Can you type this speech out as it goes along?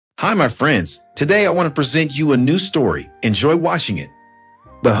Hi, my friends. Today I want to present you a new story. Enjoy watching it.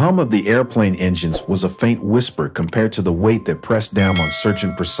 The hum of the airplane engines was a faint whisper compared to the weight that pressed down on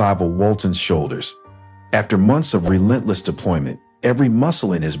Sergeant Percival Walton's shoulders. After months of relentless deployment, every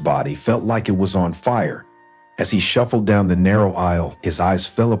muscle in his body felt like it was on fire. As he shuffled down the narrow aisle, his eyes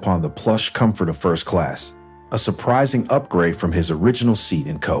fell upon the plush comfort of first class, a surprising upgrade from his original seat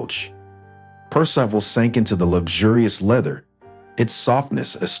in coach. Percival sank into the luxurious leather, its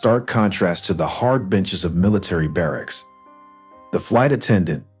softness a stark contrast to the hard benches of military barracks. The flight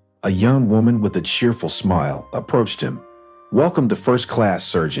attendant, a young woman with a cheerful smile, approached him. "Welcome to first class,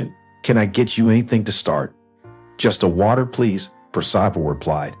 Sergeant. Can I get you anything to start?" "Just a water, please," Percival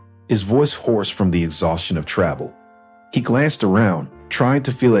replied, his voice hoarse from the exhaustion of travel. He glanced around, trying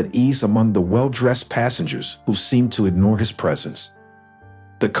to feel at ease among the well-dressed passengers who seemed to ignore his presence.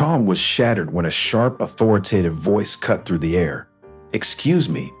 The calm was shattered when a sharp, authoritative voice cut through the air. "Excuse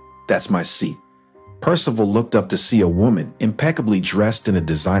me, that's my seat." Percival looked up to see a woman impeccably dressed in a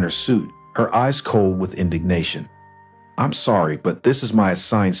designer suit, her eyes cold with indignation. "I'm sorry, but this is my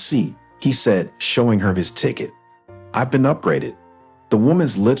assigned seat," he said, showing her his ticket. "I've been upgraded." The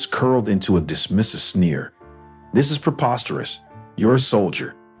woman's lips curled into a dismissive sneer. "This is preposterous. You're a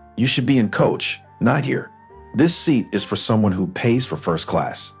soldier. You should be in coach, not here. This seat is for someone who pays for first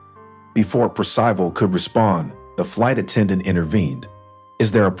class." Before Percival could respond, the flight attendant intervened.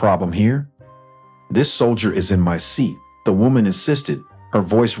 "Is there a problem here?" "This soldier is in my seat," the woman insisted, her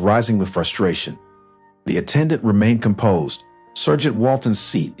voice rising with frustration. The attendant remained composed. "Sergeant Walton's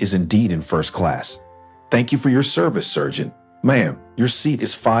seat is indeed in first class." "Thank you for your service, Sergeant. Ma'am, your seat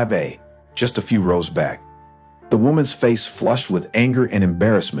is 5A, just a few rows back." The woman's face flushed with anger and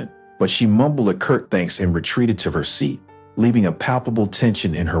embarrassment, but she mumbled a curt thanks and retreated to her seat, leaving a palpable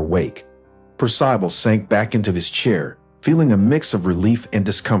tension in her wake. Percival sank back into his chair, feeling a mix of relief and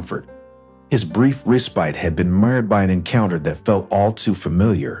discomfort. His brief respite had been marred by an encounter that felt all too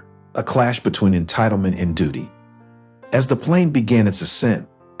familiar, a clash between entitlement and duty. As the plane began its ascent,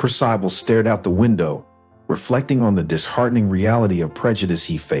 Percival stared out the window, reflecting on the disheartening reality of prejudice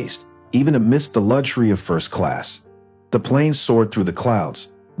he faced, even amidst the luxury of first class. The plane soared through the clouds,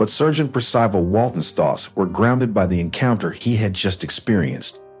 but Sergeant Percival Walton's thoughts were grounded by the encounter he had just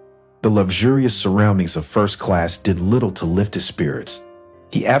experienced. The luxurious surroundings of first class did little to lift his spirits.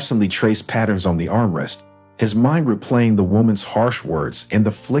 He absently traced patterns on the armrest, his mind replaying the woman's harsh words and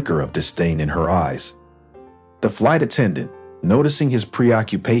the flicker of disdain in her eyes. The flight attendant, noticing his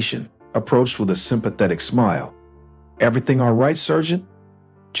preoccupation, approached with a sympathetic smile. "Everything all right, Sergeant?"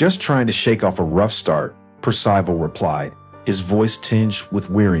 "Just trying to shake off a rough start," Percival replied, his voice tinged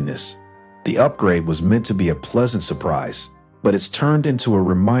with weariness. The upgrade was meant to be a pleasant surprise, but it's turned into a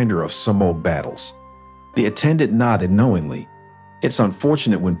reminder of some old battles. The attendant nodded knowingly. "It's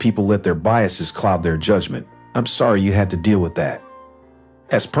unfortunate when people let their biases cloud their judgment. I'm sorry you had to deal with that."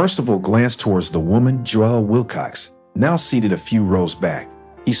 As Percival glanced towards the woman, Joella Wilcox, now seated a few rows back,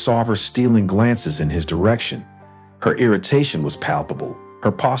 he saw her stealing glances in his direction. Her irritation was palpable,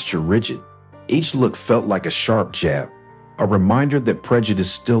 her posture rigid. Each look felt like a sharp jab, a reminder that prejudice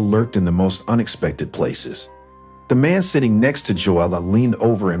still lurked in the most unexpected places. The man sitting next to Joella leaned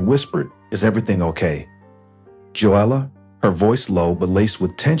over and whispered, "Is everything okay?" Joella, her voice low but laced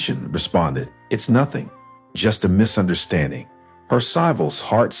with tension, responded, "It's nothing, just a misunderstanding." Percival's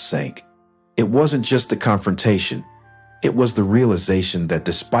heart sank. It wasn't just the confrontation. It was the realization that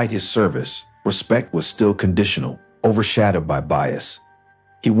despite his service, respect was still conditional, overshadowed by bias.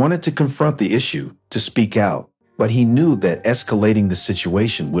 He wanted to confront the issue, to speak out, but he knew that escalating the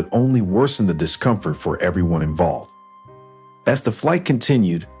situation would only worsen the discomfort for everyone involved. As the flight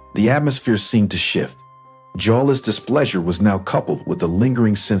continued, the atmosphere seemed to shift. Joella's displeasure was now coupled with a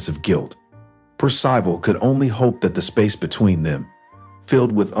lingering sense of guilt. Percival could only hope that the space between them,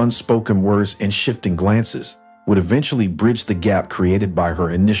 filled with unspoken words and shifting glances, would eventually bridge the gap created by her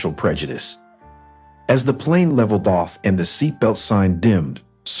initial prejudice. As the plane leveled off and the seatbelt sign dimmed,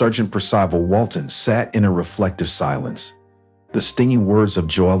 Sergeant Percival Walton sat in a reflective silence. The stinging words of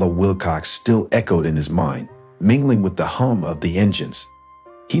Joella Wilcox still echoed in his mind, mingling with the hum of the engines.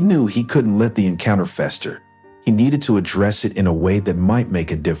 He knew he couldn't let the encounter fester. He needed to address it in a way that might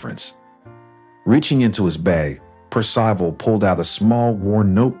make a difference. Reaching into his bag, Percival pulled out a small,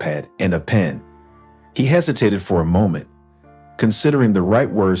 worn notepad and a pen. He hesitated for a moment, considering the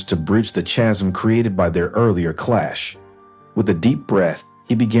right words to bridge the chasm created by their earlier clash. With a deep breath,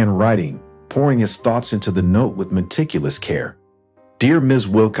 he began writing, pouring his thoughts into the note with meticulous care. "Dear Ms.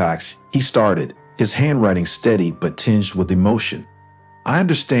 Wilcox," he started, his handwriting steady but tinged with emotion. "I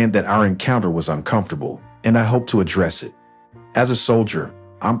understand that our encounter was uncomfortable, and I hope to address it. As a soldier,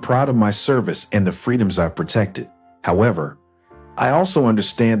 I'm proud of my service and the freedoms I've protected. However, I also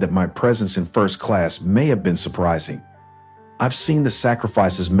understand that my presence in first class may have been surprising. I've seen the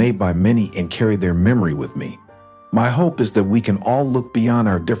sacrifices made by many and carry their memory with me. My hope is that we can all look beyond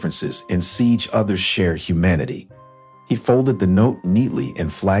our differences and see each other's shared humanity." He folded the note neatly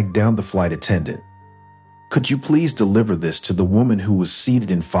and flagged down the flight attendant. "Could you please deliver this to the woman who was seated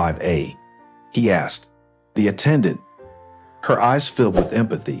in 5A?" he asked. The attendant, her eyes filled with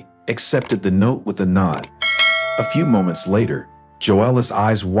empathy, accepted the note with a nod. A few moments later, Joella's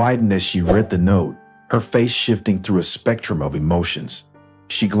eyes widened as she read the note, her face shifting through a spectrum of emotions.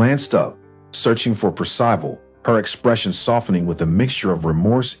 She glanced up, searching for Percival, her expression softening with a mixture of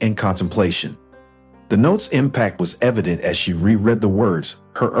remorse and contemplation. The note's impact was evident as she reread the words,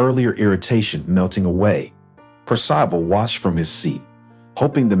 her earlier irritation melting away. Percival watched from his seat,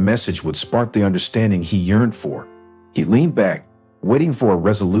 hoping the message would spark the understanding he yearned for. He leaned back, waiting for a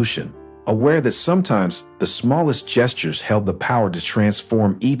resolution, aware that sometimes the smallest gestures held the power to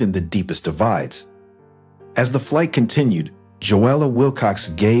transform even the deepest divides. As the flight continued, Joella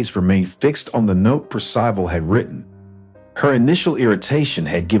Wilcox's gaze remained fixed on the note Percival had written. Her initial irritation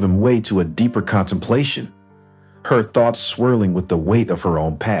had given way to a deeper contemplation, her thoughts swirling with the weight of her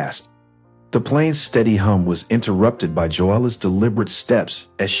own past. The plane's steady hum was interrupted by Joella's deliberate steps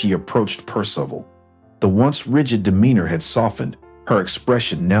as she approached Percival. The once rigid demeanor had softened, her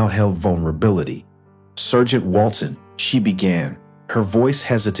expression now held vulnerability. "Sergeant Walton," she began, her voice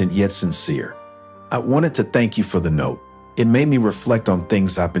hesitant yet sincere. "I wanted to thank you for the note. It made me reflect on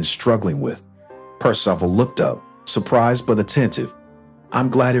things I've been struggling with." Percival looked up, surprised but attentive. "I'm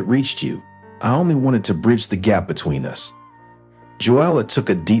glad it reached you. I only wanted to bridge the gap between us." Joella took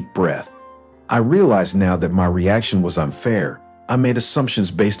a deep breath. "I realize now that my reaction was unfair. I made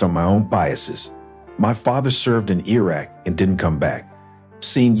assumptions based on my own biases. My father served in Iraq and didn't come back.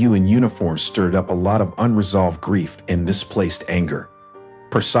 Seeing you in uniform stirred up a lot of unresolved grief and misplaced anger."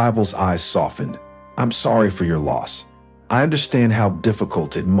 Percival's eyes softened. "I'm sorry for your loss. I understand how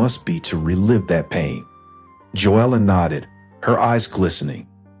difficult it must be to relive that pain." Joella nodded, her eyes glistening.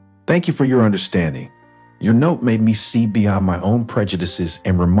 "Thank you for your understanding. Your note made me see beyond my own prejudices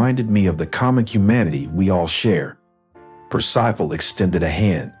and reminded me of the common humanity we all share." Percival extended a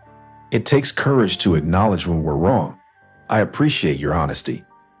hand. "It takes courage to acknowledge when we're wrong. I appreciate your honesty."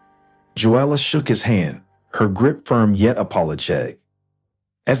 Joella shook his hand, her grip firm yet apologetic.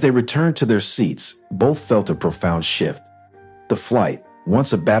 As they returned to their seats, both felt a profound shift. The flight,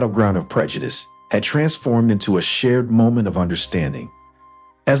 once a battleground of prejudice, had transformed into a shared moment of understanding.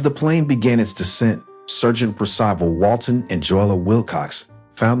 As the plane began its descent, Sergeant Percival Walton and Joella Wilcox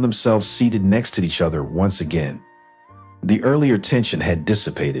found themselves seated next to each other once again. The earlier tension had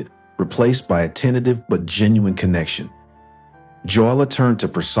dissipated, replaced by a tentative but genuine connection. Joella turned to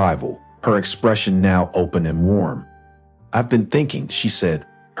Percival, her expression now open and warm. "I've been thinking," she said,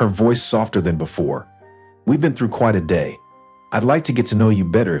 her voice softer than before. "We've been through quite a day. I'd like to get to know you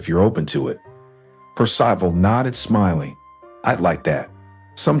better if you're open to it." Percival nodded, smiling. "I'd like that.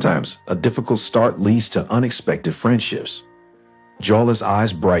 Sometimes a difficult start leads to unexpected friendships." Joella's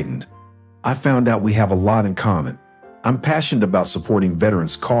eyes brightened. "I found out we have a lot in common. I'm passionate about supporting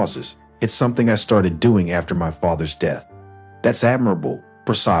veterans' causes. It's something I started doing after my father's death." "That's admirable,"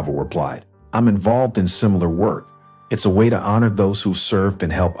 Percival replied. "I'm involved in similar work. It's a way to honor those who've served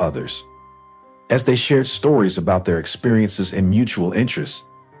and help others." As they shared stories about their experiences and mutual interests,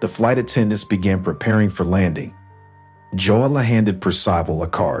 the flight attendants began preparing for landing. Joella handed Percival a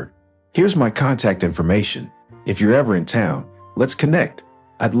card. "Here's my contact information. If you're ever in town, let's connect.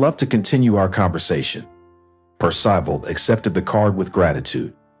 I'd love to continue our conversation." Percival accepted the card with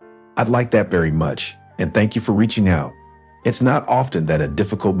gratitude. "I'd like that very much, and thank you for reaching out. It's not often that a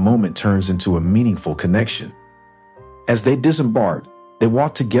difficult moment turns into a meaningful connection." As they disembarked, they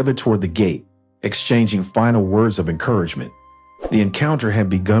walked together toward the gate, exchanging final words of encouragement. The encounter had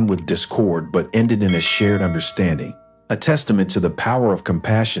begun with discord but ended in a shared understanding, a testament to the power of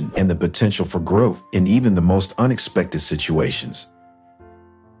compassion and the potential for growth in even the most unexpected situations.